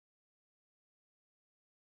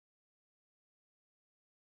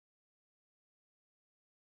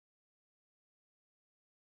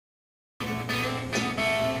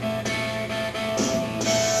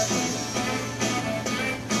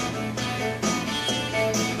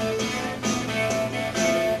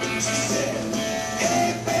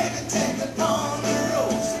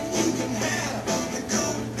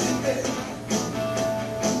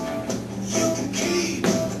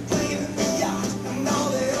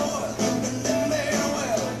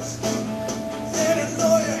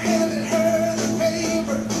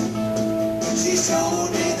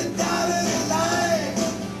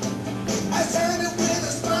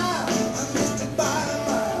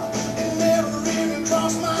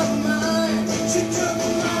crossed my mind. She took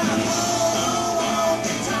my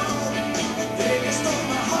honky-tonk. Baby stole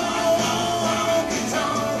my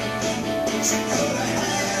honky-tonk. She could have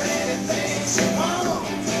had anything she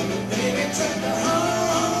wanted. Baby took the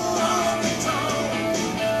honky-tonk.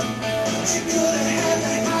 She could have had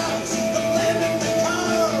the house, the land and the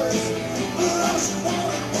cars, but all she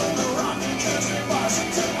wanted was the rockin' country bar. She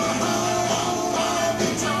took my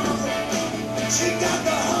honky-tonk. She got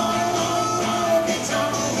the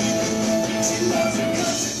honky-tonk. She loves the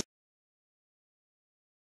country.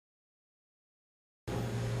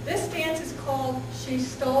 This dance is called She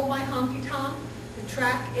Stole My Honky-Tonk. The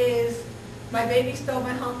track is My Baby Stole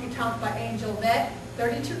My Honky-Tonk by Angel Net.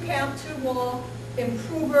 32 count, 2 wall,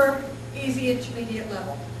 improver, easy intermediate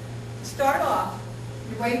level. To start off,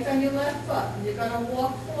 your weight's on your left foot, and you're going to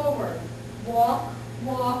walk forward. Walk,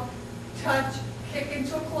 walk, touch, kick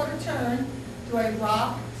into a quarter turn, do a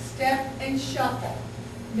rock, step, and shuffle.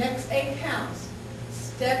 Next 8 counts.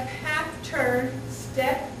 Step, half turn,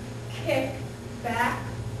 step, kick, back,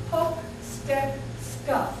 hook, step,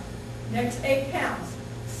 scuff. Next 8 counts.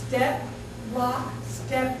 Step, rock,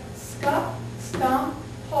 step, scuff, stomp,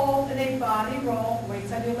 hold, and a body roll.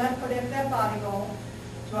 Weights on your left foot after that body roll.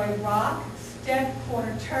 Do a rock, step,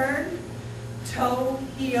 quarter turn, toe,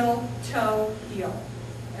 heel, toe, heel.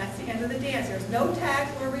 That's the end of the dance. There's no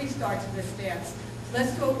tags or restarts in this dance. So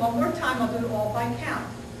let's do it one more time. I'll do it all by count.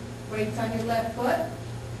 Weights on your left foot.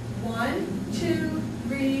 1, 2,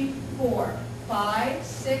 3, 4, 5,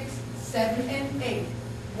 6, 7, and 8.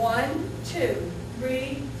 1, 2,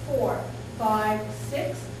 3, 4, 5,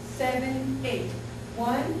 6, 7, 8.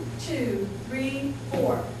 1, 2, 3,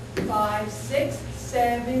 4, 5, 6,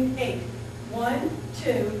 7, 8. 1,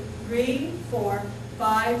 2, 3, 4,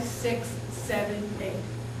 5, 6, 7, 8.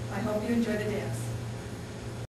 I hope you enjoy the dance.